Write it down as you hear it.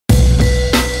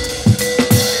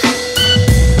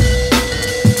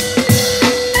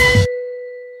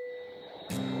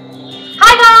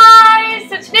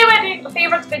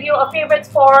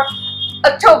for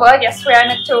October. Yes, we're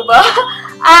in October.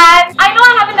 And I know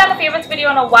I haven't done a favorites video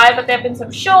in a while, but there have been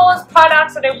some shows,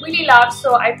 products that I really love,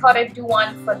 so I thought I'd do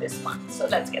one for this month. So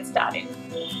let's get started.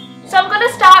 So I'm going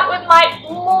to start with my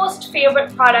most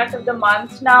favorite product of the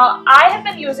month. Now, I have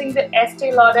been using the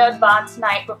Estee Lauder Advanced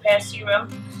Night Repair Serum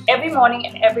every morning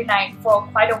and every night for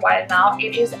quite a while now.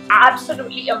 It is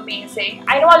absolutely amazing.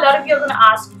 I know a lot of you are going to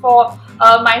ask for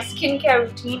my skincare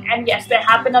routine, and yes, there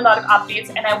have been a lot of updates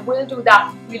and I will do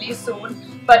that really soon.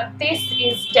 But this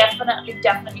is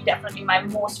definitely my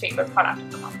most favorite product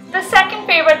of the month. The second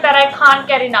favorite that I can't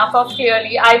get enough of,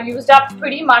 clearly, I've used up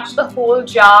pretty much the whole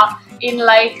jar in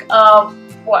like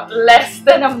less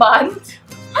than a month.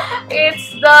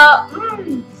 It's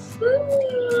the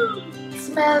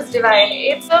smells divine.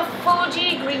 It's a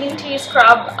Fuji green tea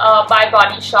scrub by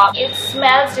Body Shop. It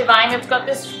smells divine. It's got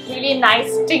this really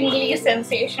nice tingly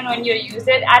sensation when you use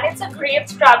it, and it's a great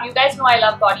scrub. You guys know I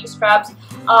love body scrubs,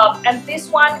 and this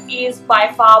one is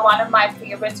by far one of my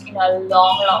favorites in a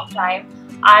long time.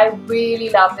 I really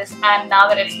love this, and now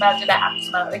that it smells it, I have to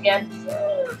smell it again.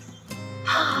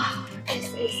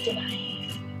 This is divine.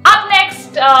 Up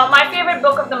next, my favorite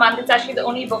book of the month. It's actually the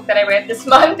only book that I read this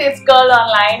month. It's Girl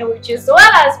Online, which is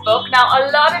Zoella's book. Now,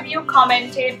 a lot of you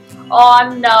commented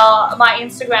on my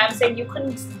Instagram saying you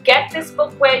couldn't get this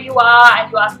book where you are,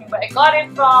 and you asked me where I got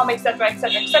it from, etc,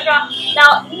 etc, etc.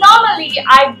 Now, normally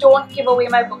I don't give away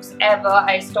my books ever.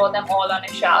 I store them all on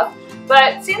a shelf.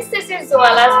 But since this is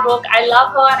Zoella's book, I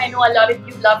love her, and I know a lot of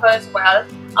you love her as well.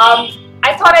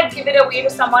 I thought I'd give it away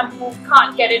to someone who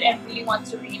can't get it and really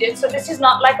wants to read it. So this is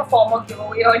not like a formal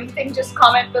giveaway or anything. Just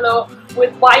comment below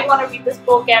with why you want to read this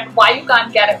book and why you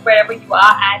can't get it wherever you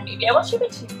are, and maybe I will ship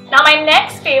it to you. Now, my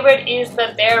next favorite is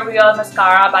the They're Real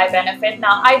Mascara by Benefit.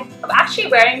 Now, I'm actually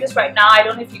wearing this right now. I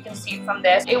don't know if you can see it from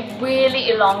this. It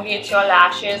really elongates your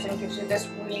lashes and gives you this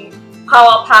really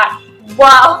power-packed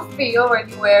wow feel when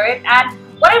you wear it. And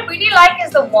what I really like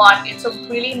is the wand. It's a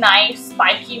really nice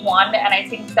spiky wand, and I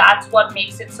think that's what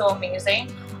makes it so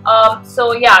amazing.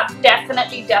 So yeah,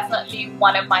 definitely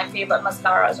one of my favorite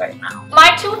mascaras right now.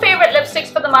 My two favorite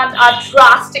lipsticks for the month are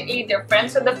drastically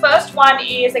different. So the first one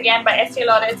is again by Estee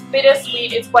Lauder. It's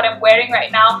Bittersweet. It's what I'm wearing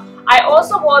right now. I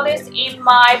also wore this in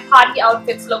my party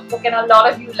outfits lookbook, and a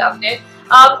lot of you loved it.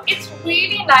 It's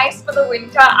really nice for the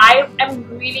winter. I am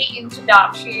really into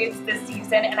dark shades this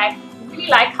season, and I really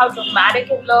like how dramatic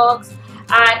it looks.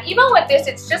 And even with this,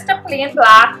 it's just a plain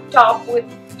black top with,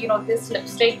 you know, this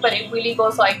lipstick, but it really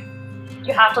goes like,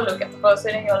 you have to look at the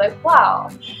person and you're like, wow.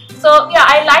 So yeah,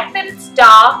 I like that it's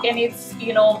dark and it's,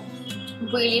 you know,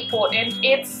 really potent.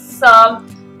 It is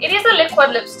a liquid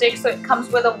lipstick, so it comes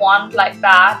with a wand like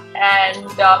that, and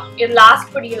it lasts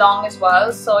pretty long as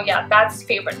well. So yeah, that's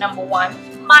favorite number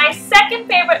one. My second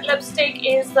favorite lipstick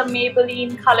is the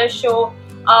Maybelline Color Show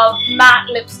matte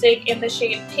lipstick in the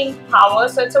shade Pink Power.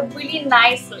 So it's a really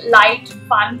nice, light,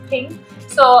 fun pink.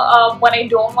 So when I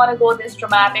don't want to go this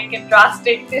dramatic and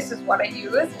drastic, this is what I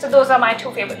use. So those are my two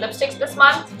favorite lipsticks this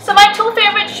month. So my two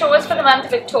favorite shows for the month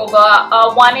of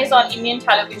October, one is on Indian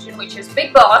television, which is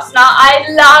Bigg Boss. Now, I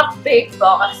love Bigg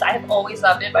Boss. I have always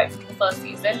loved it right from the first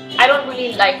season. I don't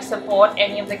really like support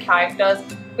any of the characters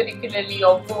particularly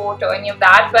or vote or any of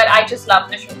that, but I just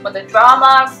love the show for the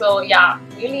drama. So yeah,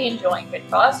 really enjoying Bigg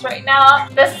Boss right now.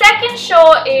 The second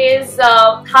show is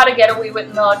How to Get Away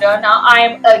with Murder. Now, I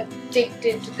am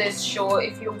addicted to this show.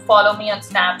 If you follow me on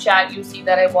Snapchat, you see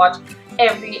that I watch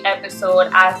every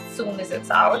episode as soon as it's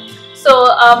out. So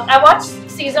I watched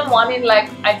season 1 in like,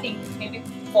 I think maybe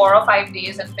 4 or 5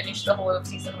 days and finished the whole of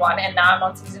season 1, and now I'm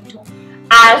on season 2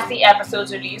 as the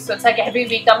episodes release. So it's like every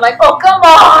week I'm like, oh come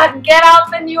on, get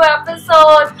out the new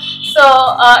episode.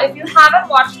 So if you haven't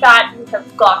watched that, you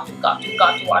have got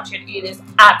to watch it. It is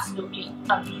absolutely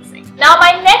amazing. Now,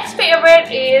 my next favorite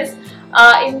is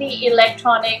in the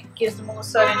electronic gizmo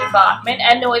sort of department,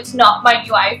 and no, it's not my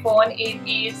new iPhone. It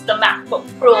is the MacBook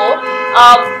Pro.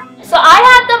 So I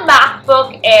had the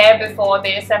MacBook Air before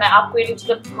this, and I upgraded to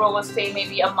the Pro say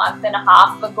maybe a month and a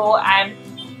half ago, and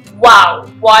wow,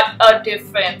 what a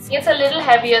difference. It's a little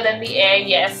heavier than the Air,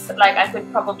 yes. Like I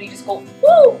could probably just go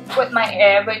woo with my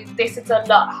Air, but this is a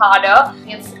lot harder.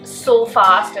 It's so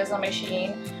fast as a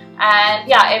machine, and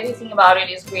yeah, everything about it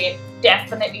is great.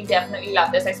 Definitely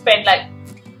love this. I spend like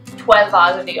 12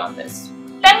 hours a day on this.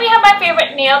 Then we have my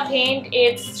favorite nail paint.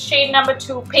 It's shade number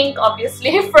 2, pink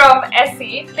obviously, from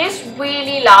Essie. This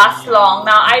really lasts long.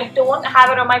 Now, I don't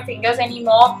have it on my fingers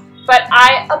anymore but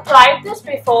I applied this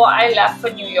before I left for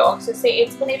New York. So say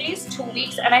it's been at least 2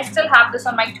 weeks and I still have this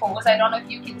on my toes. I don't know if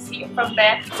you can see it from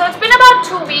there. So it's been about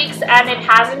 2 weeks and it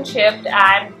hasn't chipped,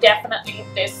 and definitely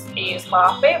this is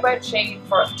my favorite shade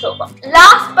for October.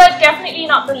 Last but definitely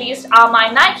not the least are my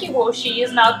Nike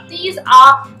Woshis. Now these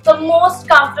are the most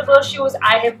comfortable shoes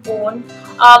I have owned.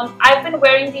 I've been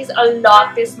wearing these a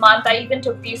lot this month. I even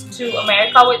took these to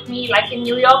America with me. Like in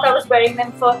New York, I was wearing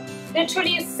them for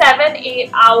literally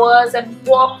 7-8 hours and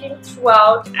walking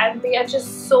throughout, and they are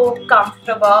just so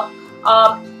comfortable.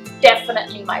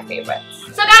 Definitely my favorites.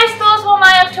 So guys, those were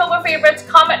my October favorites.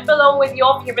 Comment below with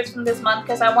your favorites from this month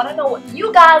because I want to know what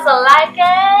you guys are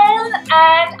liking,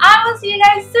 and I will see you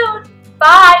guys soon.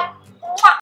 Bye.